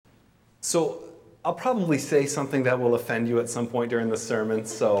So I'll probably say something that will offend you at some point during the sermon.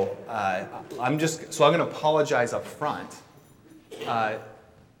 So I'm going to apologize up front,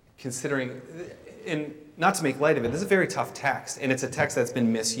 considering, and not to make light of it, this is a very tough text, and it's a text that's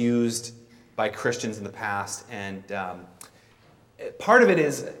been misused by Christians in the past. And part of it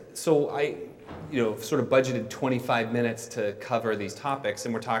is, so I, sort of budgeted 25 minutes to cover these topics,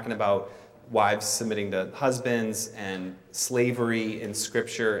 and we're talking about wives submitting to husbands and slavery in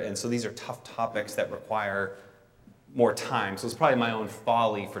Scripture, and so these are tough topics that require more time. So it's probably my own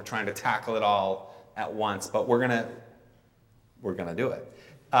folly for trying to tackle it all at once, but we're gonna do it.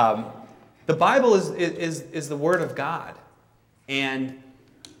 The Bible is the Word of God, and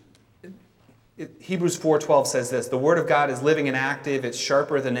Hebrews 4:12 says this: the Word of God is living and active. It's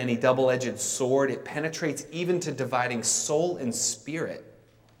sharper than any double-edged sword. It penetrates even to dividing soul and spirit,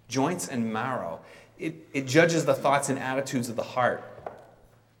 joints and marrow. It judges the thoughts and attitudes of the heart.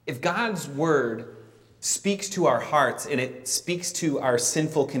 If God's Word speaks to our hearts and it speaks to our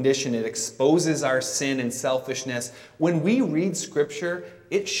sinful condition, it exposes our sin and selfishness, when we read Scripture,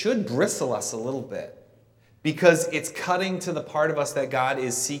 it should bristle us a little bit, because it's cutting to the part of us that God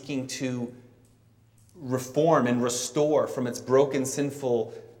is seeking to reform and restore from its broken,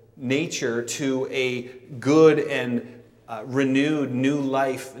 sinful nature to a good and renewed, new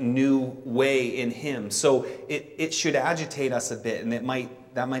life, new way in Him. So it should agitate us a bit, and that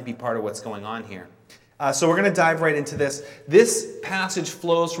might be part of what's going on here. So we're going to dive right into this. This passage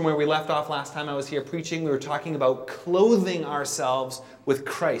flows from where we left off last time I was here preaching. We were talking about clothing ourselves with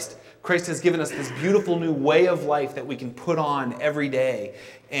Christ. Christ has given us this beautiful new way of life that we can put on every day,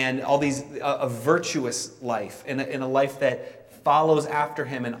 and all these a virtuous life, and a life that follows after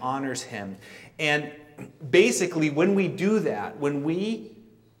Him and honors Him. And basically, when we do that, when we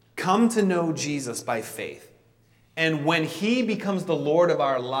come to know Jesus by faith, and when He becomes the Lord of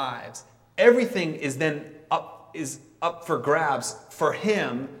our lives, everything is then up for grabs for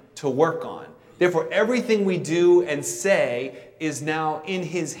Him to work on. Therefore, everything we do and say is now in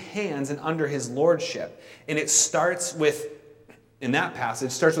His hands and under His lordship. And it starts with, in that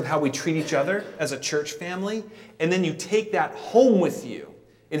passage, starts with how we treat each other as a church family, and then you take that home with you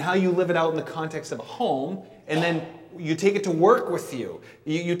and how you live it out in the context of a home, and then you take it to work with you.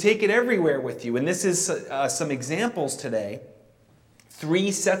 You take it everywhere with you. And this is some examples today,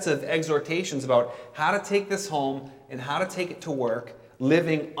 3 sets of exhortations about how to take this home and how to take it to work,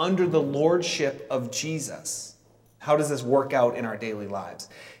 living under the lordship of Jesus. How does this work out in our daily lives?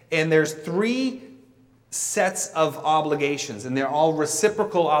 And there's 3 sets of obligations, and they're all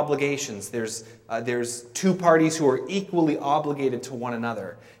reciprocal obligations. There's 2 parties who are equally obligated to one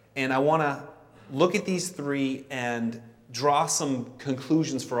another. And I want to look at these 3 and draw some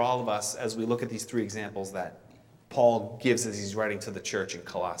conclusions for all of us as we look at these 3 examples that Paul gives as he's writing to the church in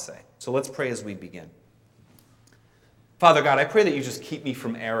Colossae. So let's pray as we begin. Father God, I pray that you just keep me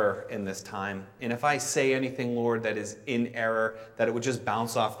from error in this time. And if I say anything, Lord, that is in error, that it would just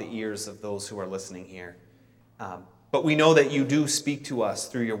bounce off the ears of those who are listening here. But we know that you do speak to us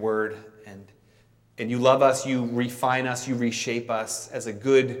through your word, and you love us, you refine us, you reshape us. As a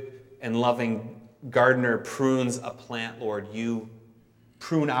good and loving gardener prunes a plant, Lord, you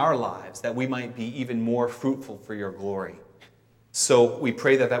prune our lives that we might be even more fruitful for your glory. So we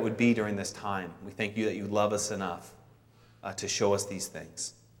pray that that would be during this time. We thank you that you love us enough to show us these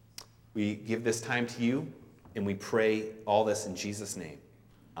things. We give this time to you, and we pray all this in Jesus' name.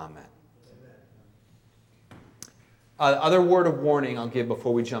 Amen. Other word of warning I'll give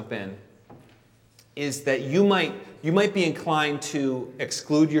before we jump in is that you might be inclined to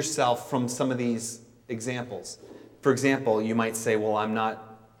exclude yourself from some of these examples. For example, you might say, well, I'm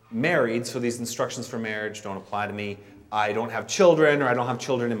not married, so these instructions for marriage don't apply to me. I don't have children, or I don't have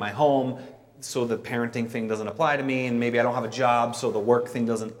children in my home, so the parenting thing doesn't apply to me, and maybe I don't have a job, so the work thing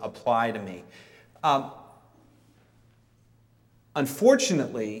doesn't apply to me.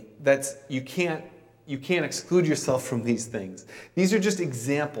 Unfortunately, you can't exclude yourself from these things. These are just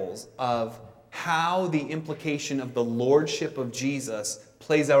examples of how the implication of the lordship of Jesus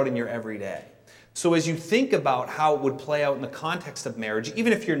plays out in your everyday. So as you think about how it would play out in the context of marriage,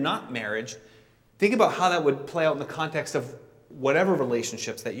 even if you're not married, think about how that would play out in the context of whatever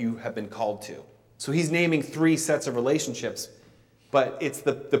relationships that you have been called to. So he's naming 3 sets of relationships, but it's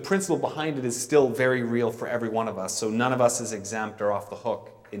the principle behind it is still very real for every one of us. So none of us is exempt or off the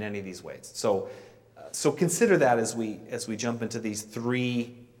hook in any of these ways. So consider that as we jump into these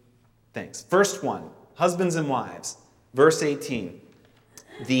 3 things. First one, husbands and wives. Verse 18.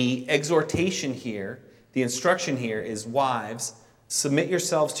 The exhortation here, the instruction here is, wives, submit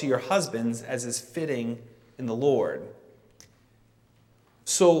yourselves to your husbands as is fitting in the Lord.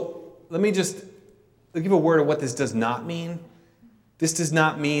 So let me just give a word of what this does not mean. This does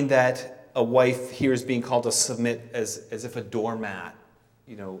not mean that a wife here is being called to submit as if a doormat,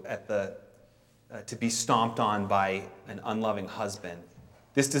 to be stomped on by an unloving husband.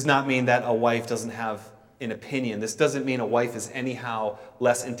 This does not mean that a wife doesn't have an opinion. This doesn't mean a wife is anyhow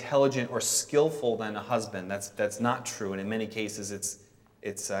less intelligent or skillful than a husband. That's not true, and in many cases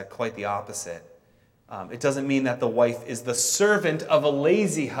it's quite the opposite. It doesn't mean that the wife is the servant of a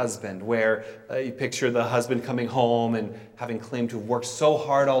lazy husband, where you picture the husband coming home and having claimed to have worked so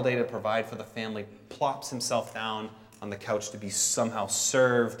hard all day to provide for the family, plops himself down on the couch to be somehow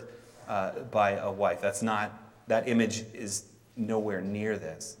served by a wife. That image is nowhere near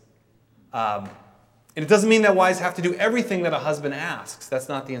this. And it doesn't mean that wives have to do everything that a husband asks. That's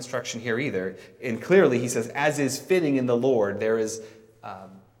not the instruction here either. And clearly he says, as is fitting in the Lord, there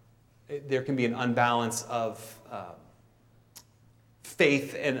can be an unbalance of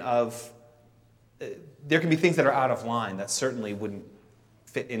faith and there can be things that are out of line that certainly wouldn't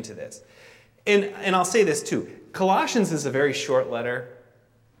fit into this. And I'll say this too. Colossians is a very short letter,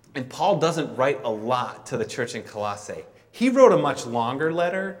 and Paul doesn't write a lot to the church in Colossae. He wrote a much longer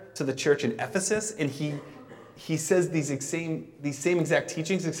letter to the church in Ephesus, and he says these same exact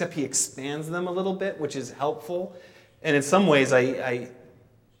teachings, except he expands them a little bit, which is helpful. And in some ways, I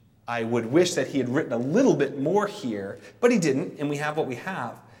would wish that he had written a little bit more here, but he didn't, and we have what we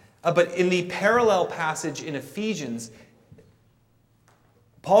have. But in the parallel passage in Ephesians,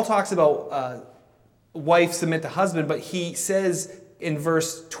 Paul talks about wife submit to husband, but he says in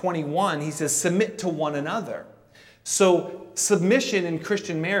verse 21, he says, submit to one another. So submission in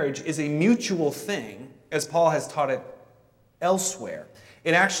Christian marriage is a mutual thing, as Paul has taught it elsewhere.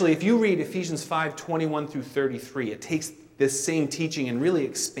 And actually, if you read Ephesians 5:21 through 33, it takes this same teaching and really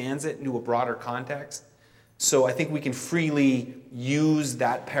expands it into a broader context. So I think we can freely use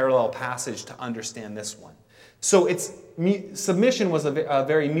that parallel passage to understand this one. So submission was a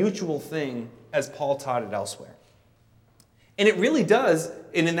very mutual thing as Paul taught it elsewhere. And it really does,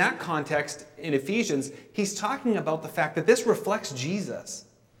 and in that context, in Ephesians, he's talking about the fact that this reflects Jesus.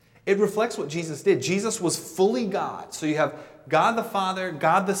 It reflects what Jesus did. Jesus was fully God. So you have God the Father,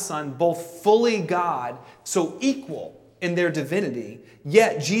 God the Son, both fully God, so equal in their divinity,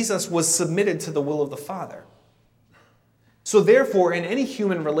 yet Jesus was submitted to the will of the Father. So therefore, in any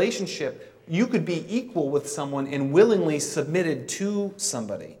human relationship, you could be equal with someone and willingly submitted to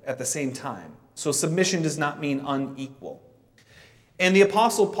somebody at the same time. So submission does not mean unequal. And the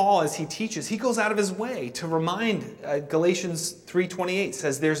Apostle Paul, as he teaches, he goes out of his way to remind, Galatians 3:28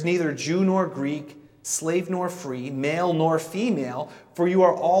 says, there's neither Jew nor Greek, slave nor free, male nor female, for you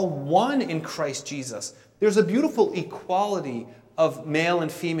are all one in Christ Jesus. There's a beautiful equality of male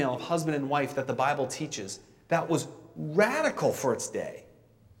and female, of husband and wife that the Bible teaches that was radical for its day.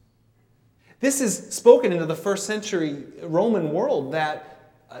 This is spoken into the first century Roman world that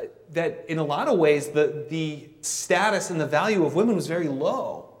in a lot of ways the status and the value of women was very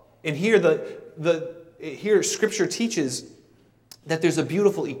low. And here here Scripture teaches that there's a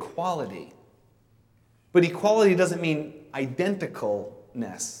beautiful equality. But equality doesn't mean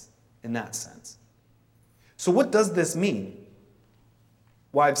identicalness in that sense. So what does this mean?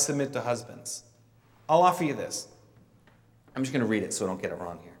 Wives submit to husbands. I'll offer you this. I'm just going to read it so I don't get it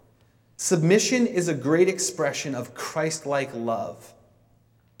wrong here. Submission is a great expression of Christ-like love,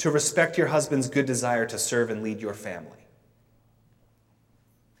 to respect your husband's good desire to serve and lead your family.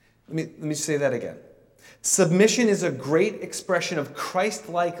 Let me say that again. Submission is a great expression of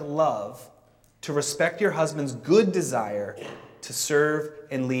Christ-like love, to respect your husband's good desire to serve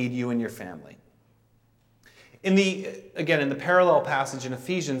and lead you and your family. In the parallel passage in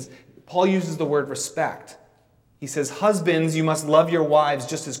Ephesians, Paul uses the word respect. He says, husbands, you must love your wives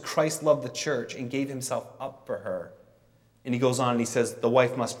just as Christ loved the church and gave himself up for her. And he goes on and he says, the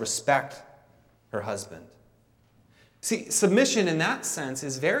wife must respect her husband. See, submission in that sense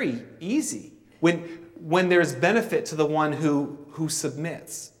is very easy when there's benefit to the one who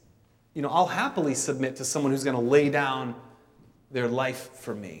submits. I'll happily submit to someone who's going to lay down their life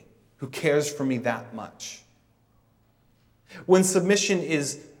for me, who cares for me that much. When submission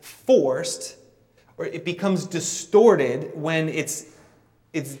is forced, or it becomes distorted when it's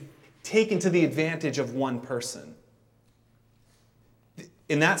taken to the advantage of one person.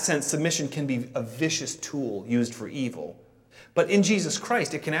 In that sense, submission can be a vicious tool used for evil. But in Jesus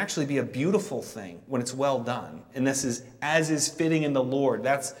Christ, it can actually be a beautiful thing when it's well done. And this is as is fitting in the Lord.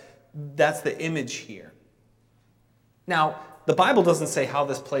 That's the image here. Now, the Bible doesn't say how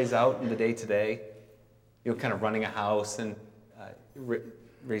this plays out in the day-to-day. Kind of running a house and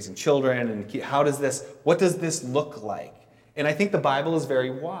raising children, and what does this look like? And I think the Bible is very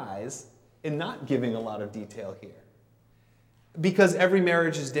wise in not giving a lot of detail here. Because every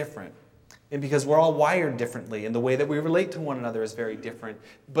marriage is different. And because we're all wired differently, and the way that we relate to one another is very different.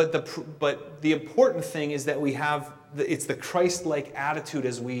 But the important thing is that we have, it's the Christ-like attitude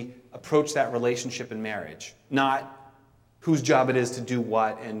as we approach that relationship in marriage. Not whose job it is to do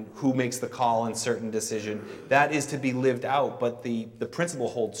what and who makes the call in certain decision. That is to be lived out, but the principle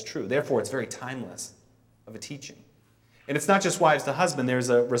holds true. Therefore, it's very timeless of a teaching. And it's not just wives to husband. There's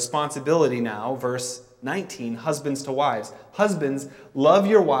a responsibility now, verse 19, husbands to wives. Husbands, love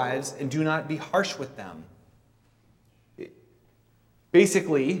your wives and do not be harsh with them.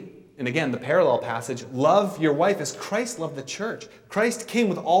 Basically, and again, the parallel passage, love your wife as Christ loved the church. Christ came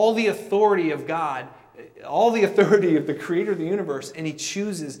with all the authority of God, all the authority of the creator of the universe, and he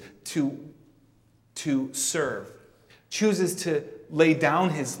chooses to serve, chooses to lay down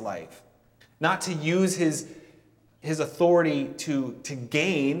his life, not to use his authority to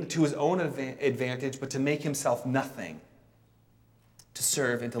gain to his own advantage, but to make himself nothing, to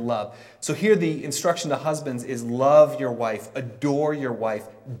serve and to love. So here the instruction to husbands is love your wife, adore your wife,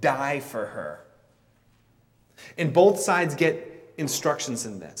 die for her. And both sides get instructions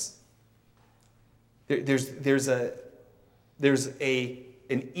in this. There's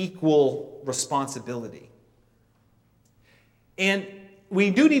an equal responsibility. And we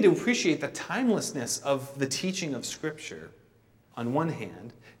do need to appreciate the timelessness of the teaching of Scripture on one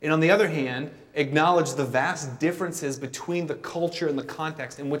hand, and on the other hand, acknowledge the vast differences between the culture and the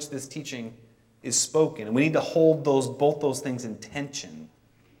context in which this teaching is spoken. And we need to hold both those things in tension.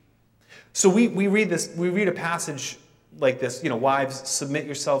 So we read a passage like this, wives, submit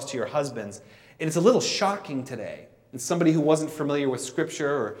yourselves to your husbands, and it's a little shocking today. And somebody who wasn't familiar with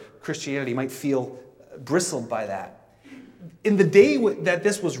Scripture or Christianity might feel bristled by that. In the day that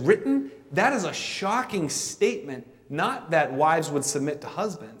this was written, that is a shocking statement, not that wives would submit to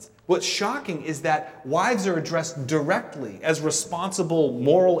husbands. What's shocking is that wives are addressed directly as responsible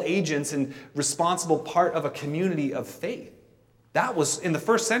moral agents and responsible part of a community of faith. That was, in the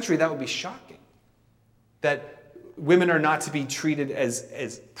first century, that would be shocking. That women are not to be treated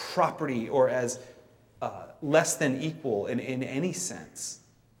as property or as less than equal in any sense.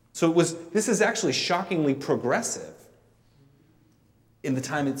 So this is actually shockingly progressive in the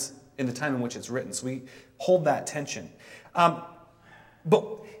time in which it's written. So we hold that tension. I'm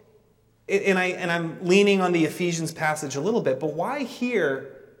leaning on the Ephesians passage a little bit, but why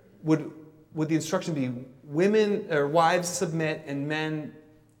here would the instruction be women or wives submit and men,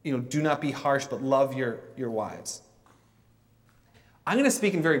 do not be harsh but love your wives? I'm going to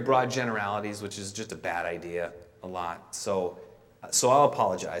speak in very broad generalities, which is just a bad idea a lot. So I'll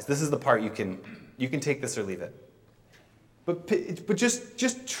apologize. This is the part you can take this or leave it. But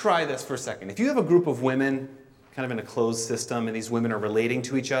just try this for a second. If you have a group of women kind of in a closed system and these women are relating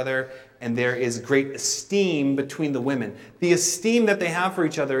to each other and there is great esteem between the women, the esteem that they have for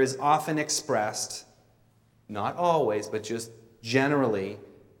each other is often expressed, not always, but just generally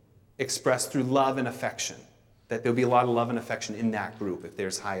expressed through love and affection. That there'll be a lot of love and affection in that group if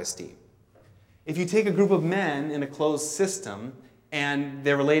there's high esteem. If you take a group of men in a closed system and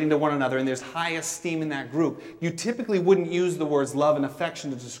they're relating to one another and there's high esteem in that group, you typically wouldn't use the words love and affection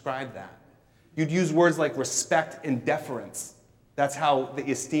to describe that. You'd use words like respect and deference. That's how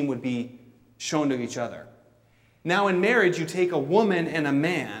the esteem would be shown to each other. Now in marriage, you take a woman and a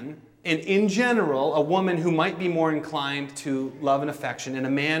man, and in general, a woman who might be more inclined to love and affection and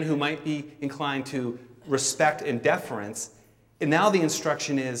a man who might be inclined to respect and deference, and now the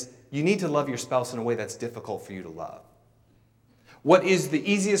instruction is you need to love your spouse in a way that's difficult for you to love. What is the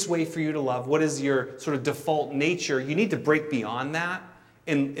easiest way for you to love? What is your sort of default nature? You need to break beyond that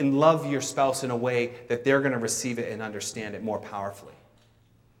and love your spouse in a way that they're going to receive it and understand it more powerfully.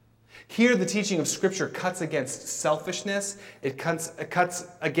 Here, the teaching of Scripture cuts against selfishness. It cuts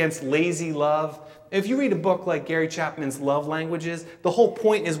against lazy love. If you read a book like Gary Chapman's Love Languages, the whole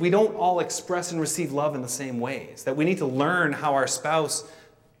point is we don't all express and receive love in the same ways. That we need to learn how our spouse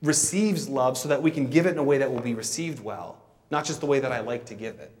receives love so that we can give it in a way that will be received well. Not just the way that I like to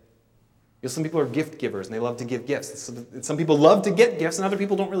give it. Some people are gift givers and they love to give gifts. Some people love to get gifts and other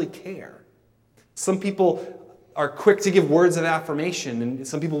people don't really care. Some people are quick to give words of affirmation and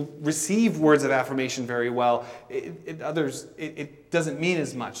some people receive words of affirmation very well. Others, it doesn't mean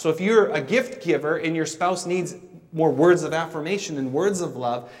as much. So if you're a gift giver and your spouse needs more words of affirmation and words of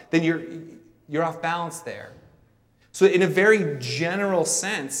love, then you're off balance there. So in a very general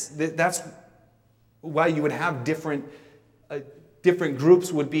sense, that's why you would have different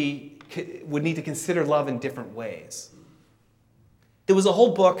groups would need to consider love in different ways. There was a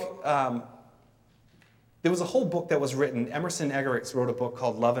whole book There was a whole book that was written. Emerson Eggerichs wrote a book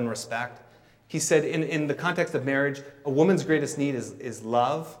called Love and Respect. He said in the context of marriage, a woman's greatest need is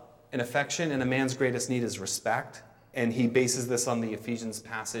love and affection, and a man's greatest need is respect. And he bases this on the Ephesians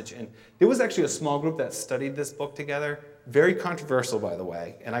passage. And there was actually a small group that studied this book together. Very controversial, by the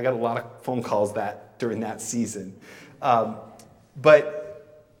way. And I got a lot of phone calls during that season. Was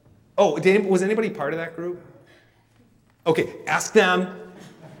anybody part of that group? Okay, ask them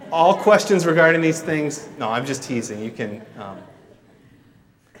all questions regarding these things. No, I'm just teasing. You can...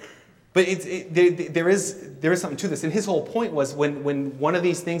 But there is something to this. And his whole point was when one of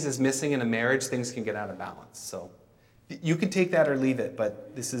these things is missing in a marriage, things can get out of balance. So you can take that or leave it,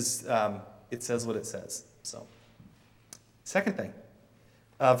 but this is, it says what it says. So, second thing,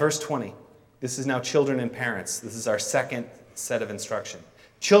 verse 20. This is now children and parents. This is our second set of instruction.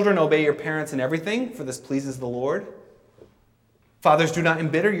 Children, obey your parents in everything, for this pleases the Lord. Fathers, do not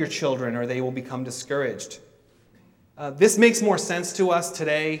embitter your children, or they will become discouraged. This makes more sense to us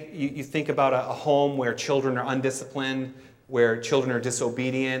today. You think about a home where children are undisciplined, where children are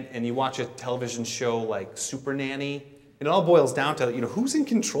disobedient, and you watch a television show like Super Nanny, and it all boils down to, who's in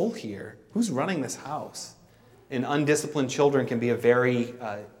control here? Who's running this house? And undisciplined children can be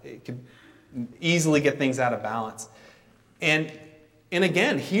it can easily get things out of balance. And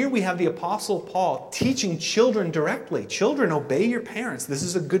again, here we have the Apostle Paul teaching children directly. Children, obey your parents. This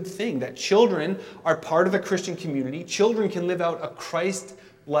is a good thing, that children are part of the Christian community. Children can live out a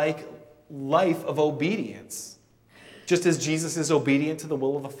Christ-like life of obedience. Just as Jesus is obedient to the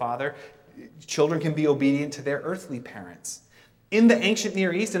will of the Father, children can be obedient to their earthly parents. In the ancient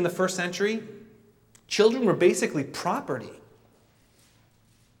Near East, in the first century, children were basically property.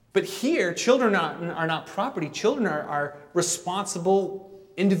 But here, children are not property. Children are responsible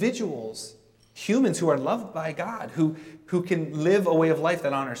individuals, humans who are loved by God, who can live a way of life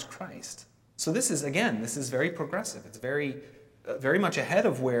that honors Christ. So this is very progressive. It's very much ahead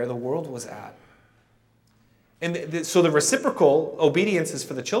of where the world was at. And so the reciprocal obedience is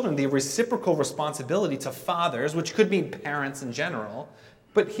for the children. The reciprocal responsibility to fathers, which could mean parents in general,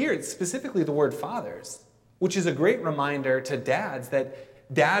 but here it's specifically the word fathers, which is a great reminder to dads that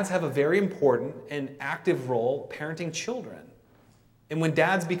dads have a very important and active role parenting children. And when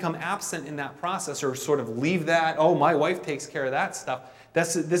dads become absent in that process or sort of leave that, my wife takes care of that stuff,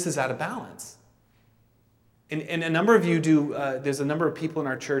 this is out of balance. And a number of you do, there's a number of people in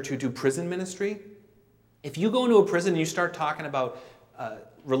our church who do prison ministry. If you go into a prison and you start talking about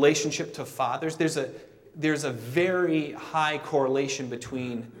relationship to fathers, there's a very high correlation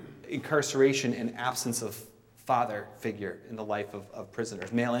between incarceration and absence of father figure in the life of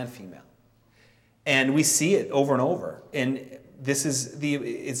prisoners, male and female. And we see it over and over. And this is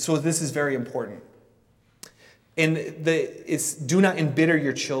very important. And it's do not embitter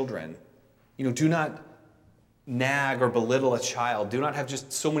your children. Do not nag or belittle a child. Do not have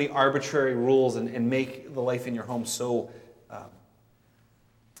just so many arbitrary rules and make the life in your home so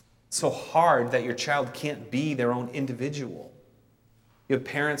hard that your child can't be their own individual. You have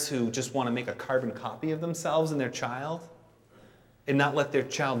parents who just want to make a carbon copy of themselves and their child and not let their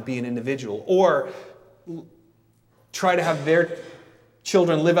child be an individual, or try to have their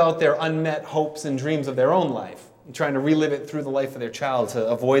children live out their unmet hopes and dreams of their own life, and trying to relive it through the life of their child to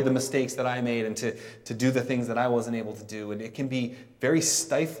avoid the mistakes that I made and to do the things that I wasn't able to do. And it can be very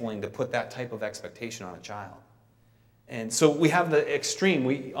stifling to put that type of expectation on a child. And so we have the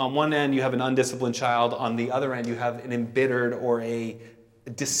extreme. On one end, you have an undisciplined child. On the other end, you have an embittered or a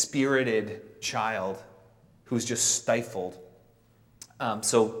dispirited child who's just stifled.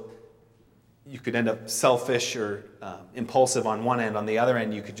 So you could end up selfish or impulsive on one end. On the other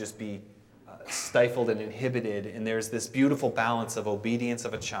end, you could just be stifled and inhibited. And there's this beautiful balance of obedience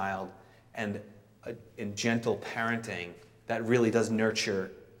of a child and gentle parenting that really does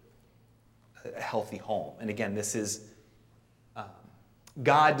nurture a healthy home. And again, this is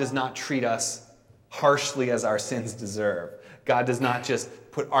God does not treat us harshly as our sins deserve. God does not just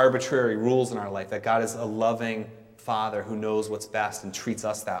put arbitrary rules in our life. That God is a loving Father who knows what's best and treats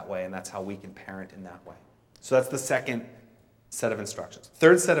us that way, and that's how we can parent in that way. So that's the second set of instructions.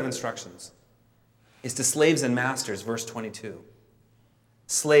 Third set of instructions is to slaves and masters, verse 22.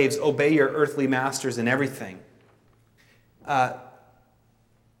 Slaves, obey your earthly masters in everything.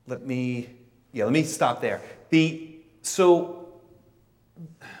 Let me stop there.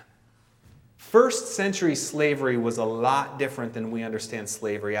 First century slavery was a lot different than we understand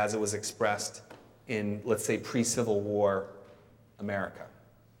slavery as it was expressed in, let's say, pre-Civil War America.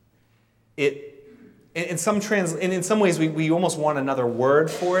 In some ways, we almost want another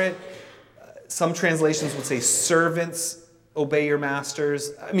word for it. Some translations would say servants obey your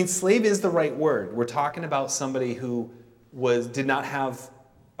masters. I mean, slave is the right word. We're talking about somebody who did not have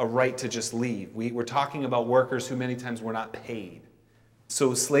a right to just leave. We're talking about workers who many times were not paid.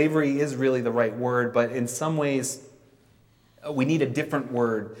 So slavery is really the right word, but in some ways, we need a different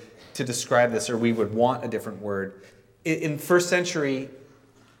word to describe this, or we would want a different word. In first century,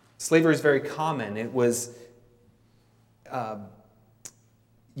 slavery is very common. It was,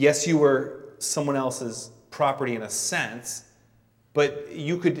 yes, you were someone else's property in a sense, but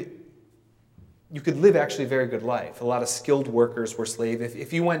you could live actually a very good life. A lot of skilled workers were slaves.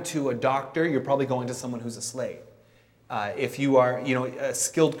 If you went to a doctor, you're probably going to someone who's a slave. If you are, a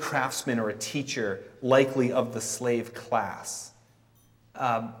skilled craftsman or a teacher, likely of the slave class.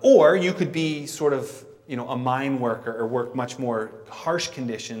 Or you could be sort of, a mine worker or work much more harsh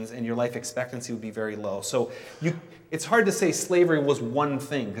conditions, and your life expectancy would be very low. So it's hard to say slavery was one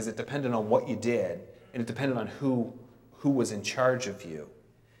thing, because it depended on what you did, and it depended on who was in charge of you.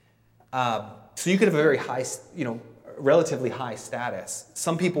 So you could have a very high, relatively high status.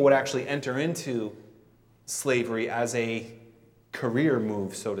 Some people would actually enter into slavery as a career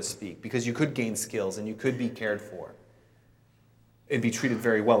move, so to speak, because you could gain skills and you could be cared for and be treated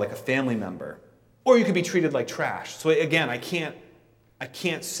very well, like a family member. Or you could be treated like trash. So again, I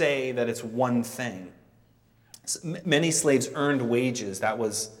can't say that it's one thing. Many slaves earned wages. That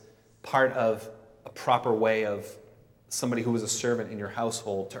was part of a proper way of somebody who was a servant in your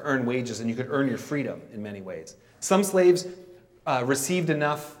household to earn wages, and you could earn your freedom in many ways. Some slaves received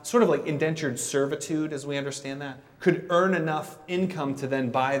enough, sort of like indentured servitude, as we understand that, could earn enough income to then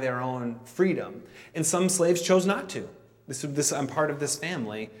buy their own freedom. And some slaves chose not to. I'm part of this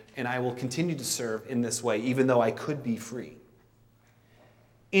family, and I will continue to serve in this way, even though I could be free.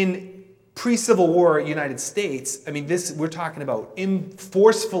 In pre-Civil War United States, we're talking about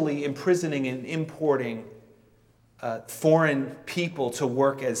forcefully imprisoning and importing foreign people to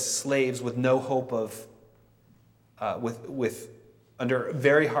work as slaves with no hope of, under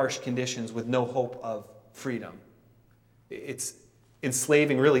very harsh conditions, with no hope of freedom. It's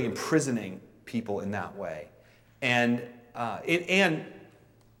enslaving, really imprisoning people in that way. And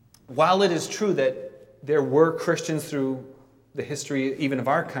while it is true that there were Christians through the history even of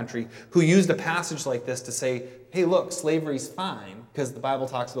our country who used a passage like this to say, hey, look, slavery's fine, because the Bible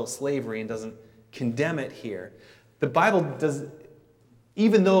talks about slavery and doesn't condemn it here. The Bible does,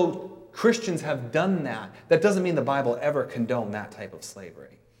 even though Christians have done that, that doesn't mean the Bible ever condoned that type of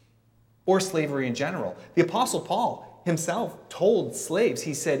slavery or slavery in general. The Apostle Paul himself told slaves,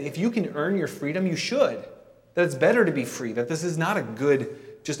 he said, if you can earn your freedom, you should. That it's better to be free, that this is not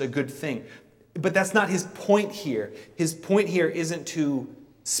just a good thing. But that's not his point here. His point here isn't to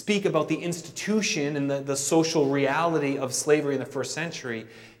speak about the institution and the social reality of slavery in the first century.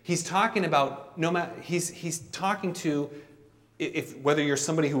 He's talking about, he's talking to, whether you're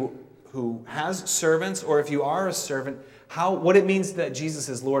somebody who has servants or if you are a servant, what it means that Jesus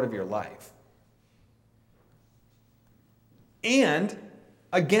is Lord of your life. And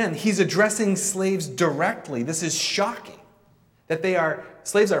again, he's addressing slaves directly. This is shocking. That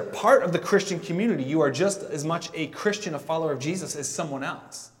slaves are part of the Christian community. You are just as much a Christian, a follower of Jesus, as someone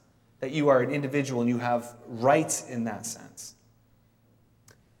else. That you are an individual and you have rights in that sense.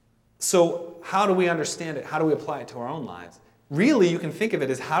 So how do we understand it? How do we apply it to our own lives? Really, you can think of it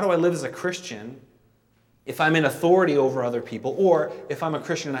as, how do I live as a Christian if I'm in authority over other people, or if I'm a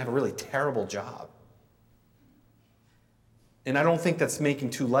Christian and I have a really terrible job? And I don't think that's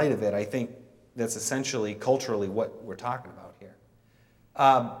making too light of it. I think that's essentially, culturally, what we're talking about here.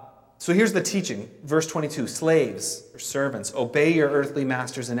 So here's the teaching. Verse 22, slaves or servants, obey your earthly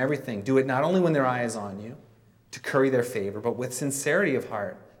masters in everything. Do it not only when their eye is on you, to curry their favor, but with sincerity of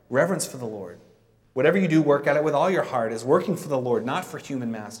heart, reverence for the Lord. Whatever you do, work at it with all your heart, as working for the Lord, not for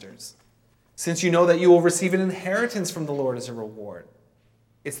human masters, since you know that you will receive an inheritance from the Lord as a reward.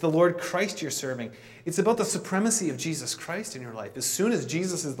 It's the Lord Christ you're serving. It's about the supremacy of Jesus Christ in your life. As soon as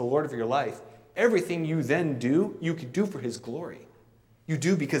Jesus is the Lord of your life, everything you then do, you can do for his glory. You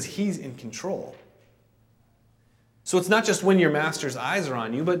do because he's in control. So it's not just when your master's eyes are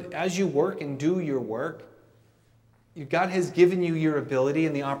on you, but as you work and do your work, God has given you your ability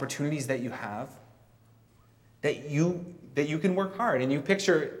and the opportunities that you have, that you can work hard. And you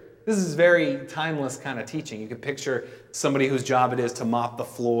picture, this is very timeless kind of teaching. You can picture somebody whose job it is to mop the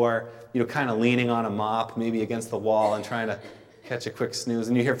floor, kind of leaning on a mop, maybe against the wall and trying to catch a quick snooze.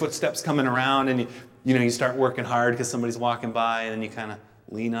 And you hear footsteps coming around and you start working hard because somebody's walking by, and then you kind of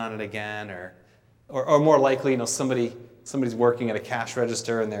lean on it again. Or more likely, somebody's working at a cash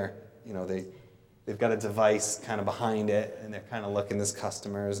register and they've got a device kind of behind it and they're kind of looking as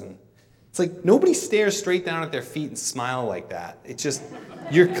customers, and It's like nobody stares straight down at their feet and smile like that. It's just,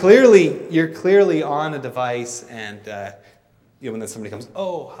 you're clearly on a device, and when then somebody comes,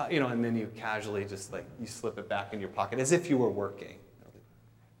 oh, hi, and then you casually just like, you slip it back in your pocket as if you were working.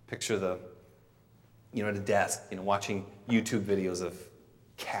 Picture at a desk, watching YouTube videos of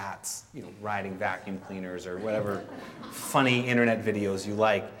cats, riding vacuum cleaners or whatever funny internet videos you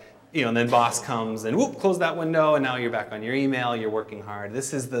like. And then boss comes and whoop, close that window, and now you're back on your email. You're working hard.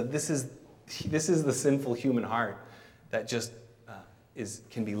 This is the sinful human heart that just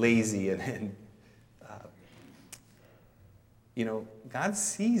can be lazy and God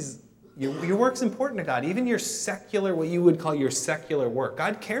sees your work's important to God. Even your secular, what you would call your secular work,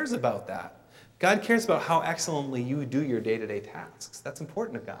 God cares about that. God cares about how excellently you do your day-to-day tasks. That's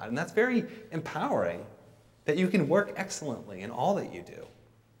important to God, and that's very empowering, that you can work excellently in all that you do,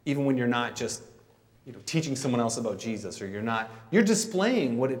 even when you're not just teaching someone else about Jesus, or you're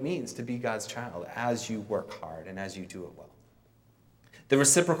displaying what it means to be God's child as you work hard and as you do it well. The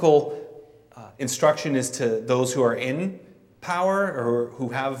reciprocal instruction is to those who are in power or who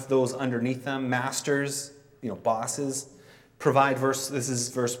have those underneath them, masters, bosses. This is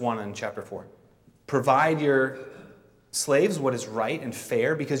verse 1 in chapter 4. Provide your slaves what is right and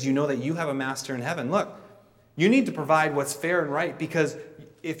fair, because you know that you have a master in heaven. Look, you need to provide what's fair and right, because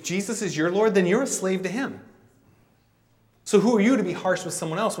if Jesus is your Lord, then you're a slave to him. So who are you to be harsh with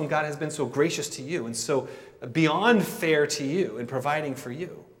someone else when God has been so gracious to you and so beyond fair to you in providing for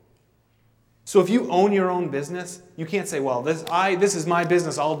you? So if you own your own business, you can't say, well, this is my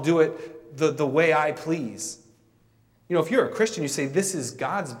business, I'll do it the way I please. If you're a Christian, you say, this is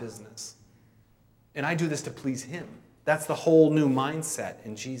God's business, and I do this to please him. That's the whole new mindset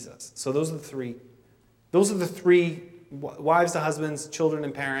in Jesus. So those are the three: wives to husbands, children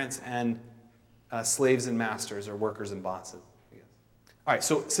and parents, and slaves and masters, or workers and bosses. All right,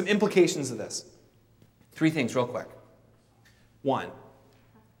 so some implications of this. 3 things real quick. 1,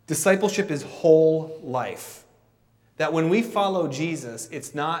 discipleship is whole life. That when we follow Jesus,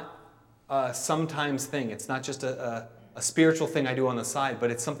 it's not a sometimes thing. It's not just a spiritual thing I do on the side,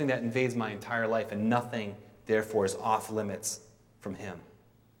 but it's something that invades my entire life, and nothing, therefore, is off limits from him.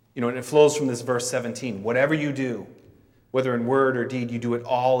 And it flows from this verse 17. Whatever you do, whether in word or deed, you do it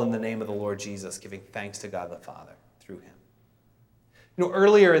all in the name of the Lord Jesus, giving thanks to God the Father through him.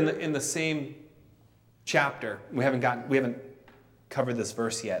 Earlier in the same chapter, we haven't covered this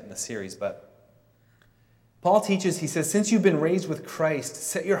verse yet in the series, but Paul teaches, he says, since you've been raised with Christ,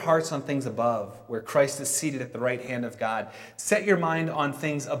 set your hearts on things above, where Christ is seated at the right hand of God. Set your mind on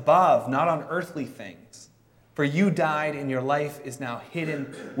things above, not on earthly things. For you died, and your life is now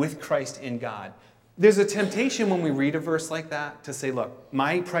hidden with Christ in God. There's a temptation when we read a verse like that to say, look,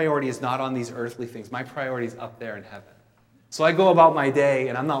 my priority is not on these earthly things. My priority is up there in heaven. So I go about my day,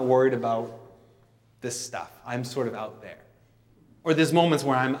 and I'm not worried about this stuff. I'm sort of out there. Or there's moments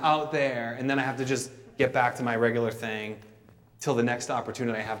where I'm out there, and then I have to just get back to my regular thing till the next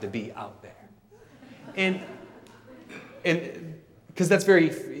opportunity I have to be out there. And because that's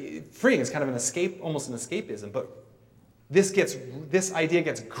very freeing. It's kind of an escape, almost an escapism. But this idea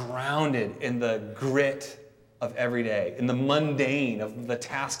gets grounded in the grit of every day, in the mundane of the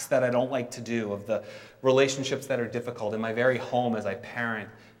tasks that I don't like to do, of the relationships that are difficult, in my very home as I parent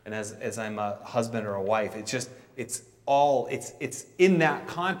and as I'm a husband or a wife. It's in that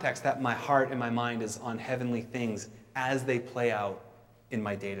context that my heart and my mind is on heavenly things as they play out in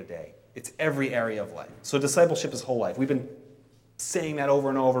my day-to-day. It's every area of life. So discipleship is whole life. We've been saying that over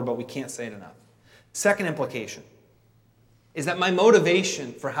and over, but we can't say it enough. Second implication is that my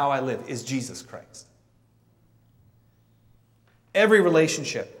motivation for how I live is Jesus Christ. Every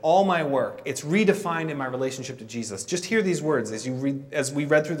relationship, all my work, it's redefined in my relationship to Jesus. Just hear these words as we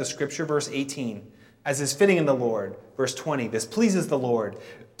read through the scripture, verse 18. As is fitting in the Lord. Verse 20, this pleases the Lord.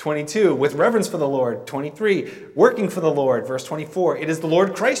 22, with reverence for the Lord. 23, working for the Lord. Verse 24, it is the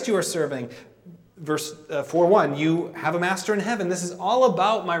Lord Christ you are serving. Verse 4:1, you have a master in heaven. This is all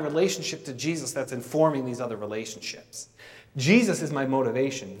about my relationship to Jesus that's informing these other relationships. Jesus is my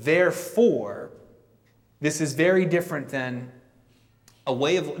motivation. Therefore, this is very different than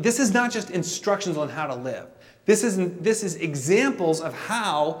this is not just instructions on how to live. This is examples of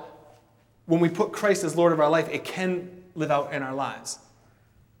how, when we put Christ as Lord of our life, it can live out in our lives.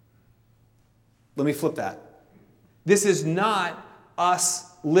 Let me flip that. This is not us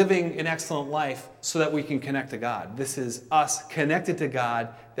living an excellent life so that we can connect to God. This is us connected to God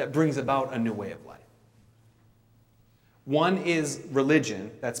that brings about a new way of life. One is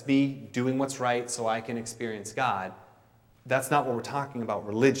religion. That's me doing what's right so I can experience God. That's not what we're talking about,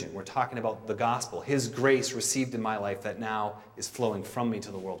 religion. We're talking about the gospel, his grace received in my life that now is flowing from me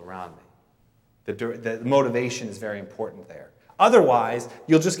to the world around me. The motivation is very important there. Otherwise,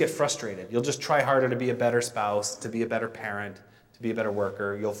 you'll just get frustrated. You'll just try harder to be a better spouse, to be a better parent, to be a better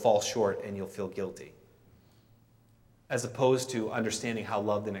worker. You'll fall short and you'll feel guilty. As opposed to understanding how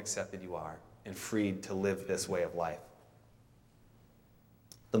loved and accepted you are and freed to live this way of life.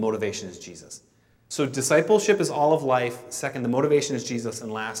 The motivation is Jesus. So discipleship is all of life. Second, the motivation is Jesus.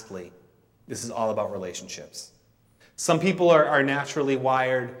 And lastly, this is all about relationships. Some people are naturally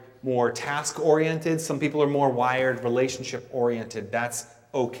wired more task-oriented. Some people are more wired relationship-oriented. That's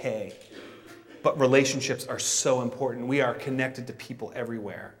okay. But relationships are so important. We are connected to people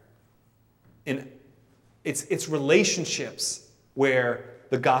everywhere. And it's relationships where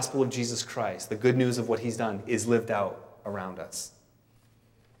the gospel of Jesus Christ, the good news of what he's done, is lived out around us.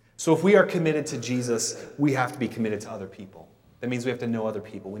 So if we are committed to Jesus, we have to be committed to other people. That means we have to know other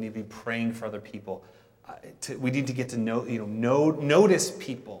people. We need to be praying for other people. We need to get to notice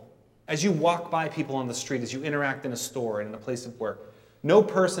people. As you walk by people on the street, as you interact in a store and in a place of work, no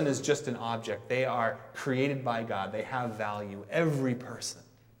person is just an object. They are created by God. They have value. Every person.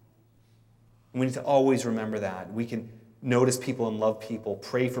 And we need to always remember that. We can notice people and love people,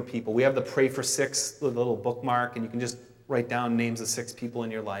 pray for people. We have the Pray for Six little bookmark, and you can just write down names of 6 people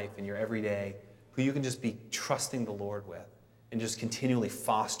in your life, in your everyday, who you can just be trusting the Lord with and just continually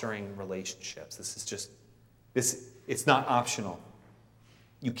fostering relationships. It's not optional.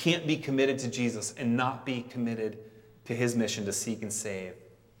 You can't be committed to Jesus and not be committed to his mission to seek and save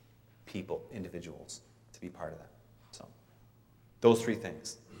people, individuals, to be part of that. So, those 3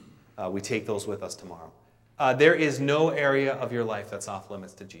 things. We take those with us tomorrow. There is no area of your life that's off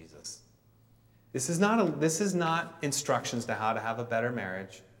limits to Jesus. This is not instructions to how to have a better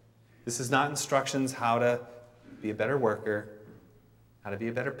marriage. This is not instructions how to be a better worker, how to be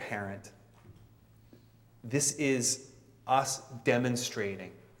a better parent. This is us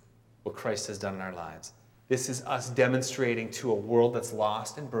demonstrating what Christ has done in our lives. This is us demonstrating to a world that's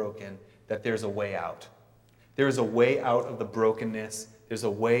lost and broken that there's a way out. There is a way out of the brokenness. There's a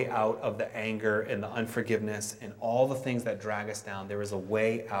way out of the anger and the unforgiveness and all the things that drag us down. There is a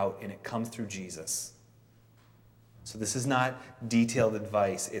way out, and it comes through Jesus. So this is not detailed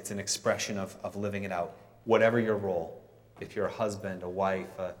advice. It's an expression of living it out. Whatever your role, if you're a husband, a wife,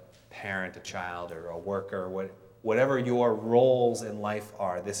 a parent, a child, or a worker, whatever your roles in life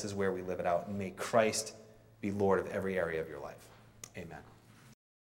are, this is where we live it out. And may Christ be Lord of every area of your life. Amen.